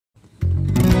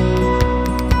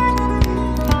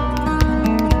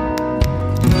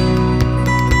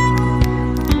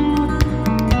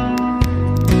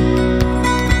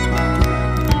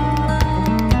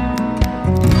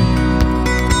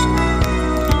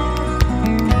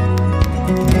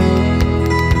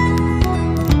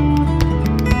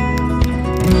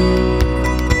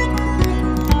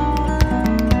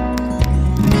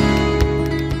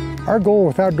Our goal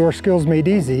with Outdoor Skills Made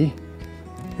Easy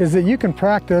is that you can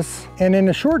practice and in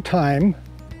a short time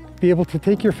be able to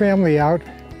take your family out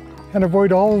and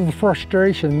avoid all of the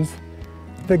frustrations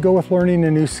that go with learning a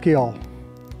new skill.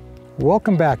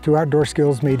 Welcome back to Outdoor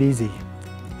Skills Made Easy.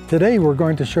 Today we're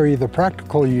going to show you the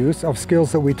practical use of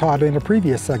skills that we taught in a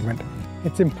previous segment.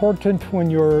 It's important when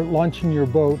you're launching your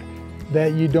boat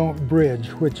that you don't bridge,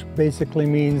 which basically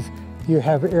means you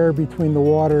have air between the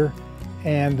water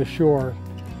and the shore.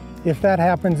 If that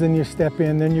happens and you step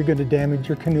in, then you're going to damage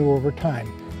your canoe over time.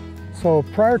 So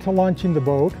prior to launching the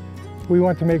boat, we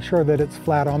want to make sure that it's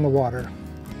flat on the water.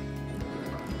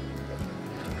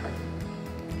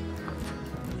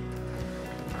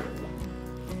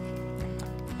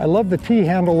 I love the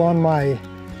T-handle on my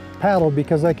paddle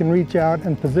because I can reach out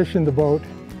and position the boat,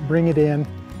 bring it in,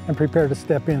 and prepare to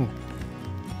step in.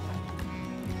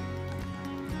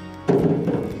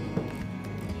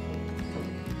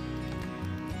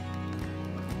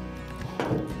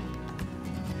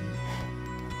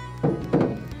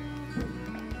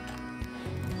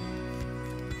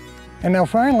 And now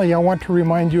finally, I want to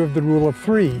remind you of the rule of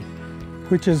 3,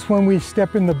 which is when we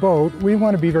step in the boat, we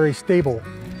want to be very stable.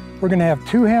 We're going to have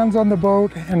 2 hands on the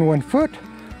boat and 1 foot,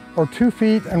 or 2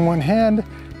 feet and 1 hand,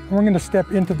 and we're going to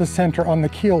step into the center on the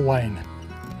keel line.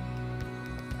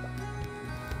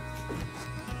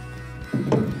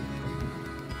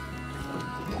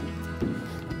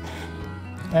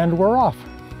 And we're off.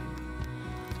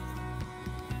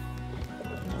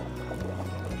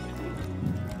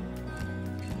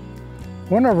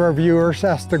 One of our viewers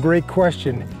asked a great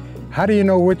question. How do you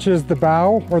know which is the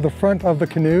bow or the front of the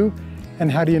canoe?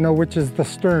 And how do you know which is the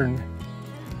stern?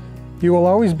 You will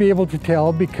always be able to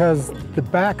tell because the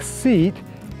back seat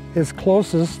is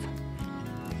closest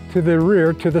to the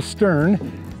rear, to the stern.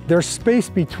 There's space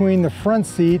between the front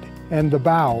seat and the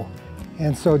bow.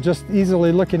 And so just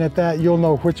easily looking at that, you'll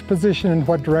know which position and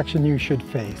what direction you should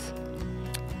face.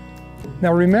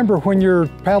 Now remember, when you're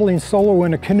paddling solo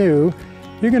in a canoe,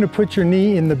 you're going to put your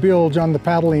knee in the bilge on the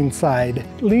paddling side.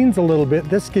 It leans a little bit.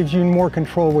 This gives you more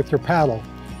control with your paddle.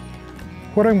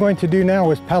 What I'm going to do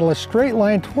now is paddle a straight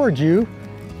line towards you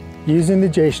using the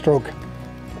J-stroke.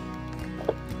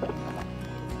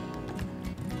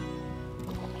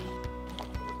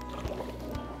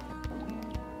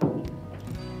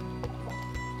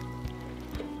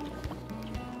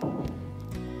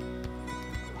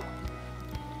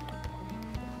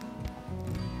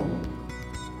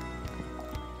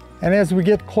 And as we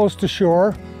get close to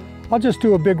shore, I'll just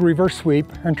do a big reverse sweep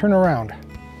and turn around.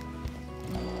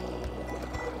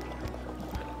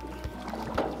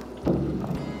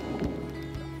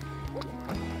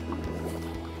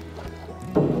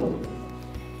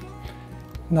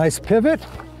 Nice pivot,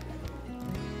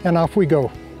 and off we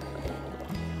go.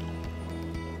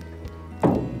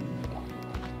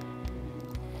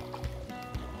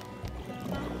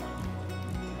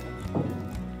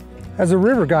 As a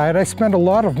river guide, I spend a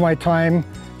lot of my time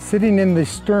sitting in the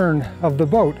stern of the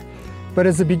boat. But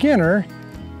as a beginner,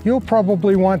 you'll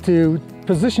probably want to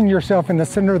position yourself in the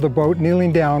center of the boat,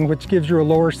 kneeling down, which gives you a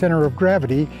lower center of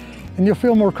gravity, and you'll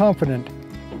feel more confident.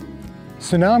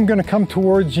 So now I'm going to come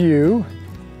towards you,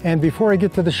 and before I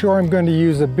get to the shore, I'm going to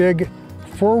use a big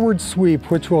forward sweep,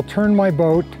 which will turn my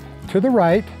boat to the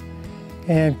right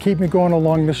and keep me going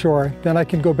along the shore. Then I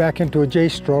can go back into a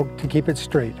J-stroke to keep it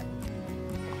straight.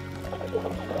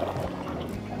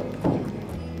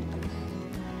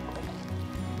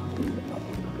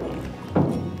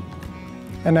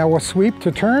 And now we'll sweep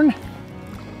to turn.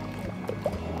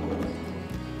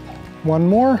 One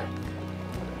more.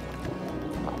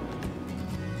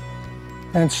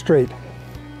 And straight.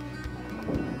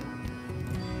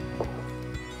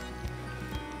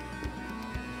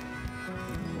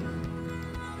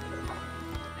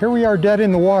 Here we are dead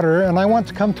in the water, and I want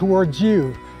to come towards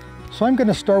you. So I'm going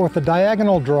to start with a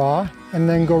diagonal draw and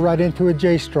then go right into a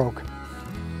J-stroke.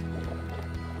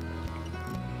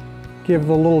 Give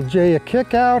the little J a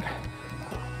kick out,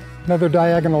 another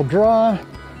diagonal draw,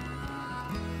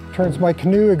 turns my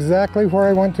canoe exactly where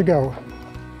I want to go.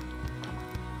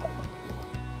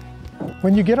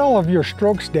 When you get all of your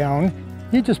strokes down,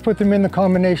 you just put them in the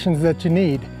combinations that you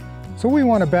need. So we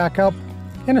want to back up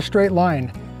in a straight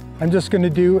line. I'm just going to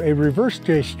do a reverse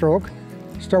J-stroke.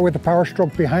 Start with the power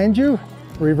stroke behind you,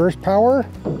 reverse power,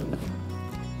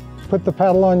 put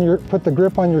the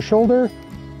grip on your shoulder,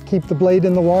 keep the blade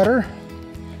in the water,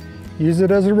 use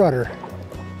it as a rudder.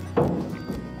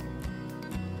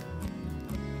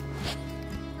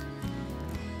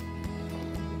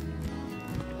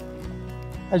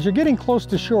 As you're getting close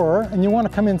to shore and you want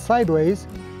to come in sideways,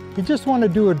 you just want to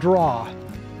do a draw.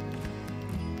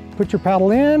 Put your paddle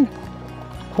in,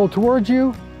 pull towards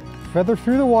you, feather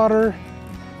through the water,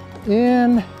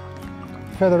 in,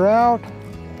 feather out,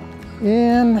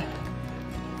 in,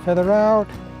 feather out.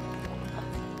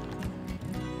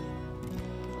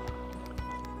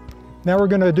 Now we're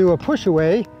going to do a push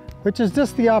away, which is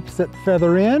just the opposite.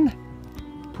 Feather in,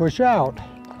 push out,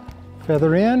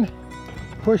 feather in,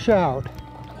 push out,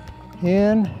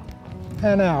 in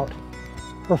and out.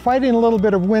 We're fighting a little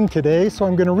bit of wind today, so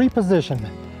I'm going to reposition.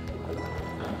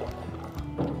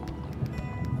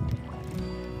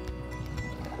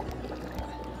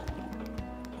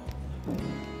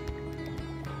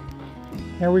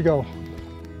 Here we go.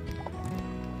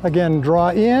 Again, draw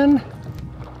in,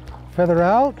 feather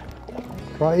out,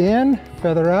 draw in,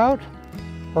 feather out.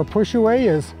 Or push away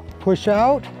is push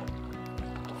out,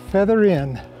 feather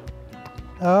in,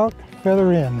 out,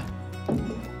 feather in.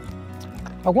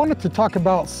 I wanted to talk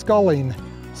about sculling.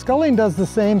 Sculling does the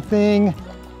same thing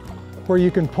where you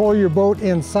can pull your boat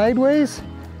in sideways,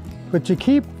 but you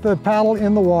keep the paddle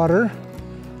in the water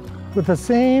with the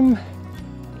same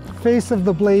face of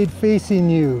the blade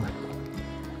facing you.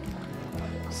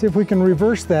 See if we can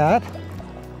reverse that.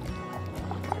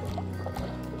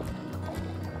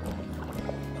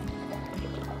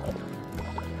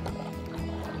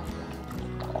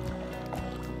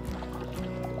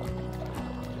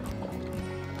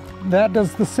 That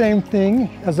does the same thing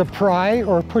as a pry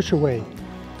or a push away.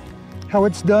 How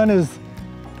it's done is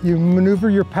you maneuver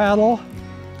your paddle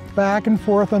back and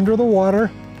forth under the water.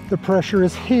 The pressure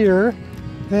is here,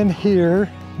 then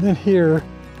here, then here.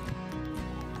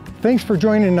 Thanks for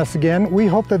joining us again. We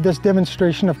hope that this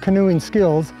demonstration of canoeing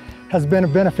skills has been a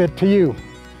benefit to you.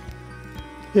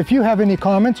 If you have any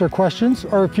comments or questions,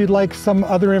 or if you'd like some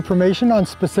other information on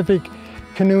specific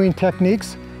canoeing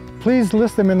techniques, please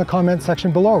list them in the comment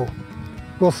section below.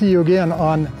 We'll see you again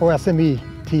on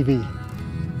OSMEtv.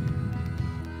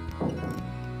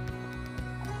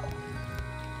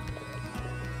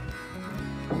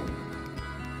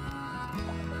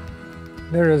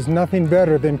 There is nothing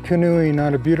better than canoeing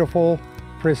on a beautiful,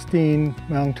 pristine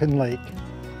mountain lake.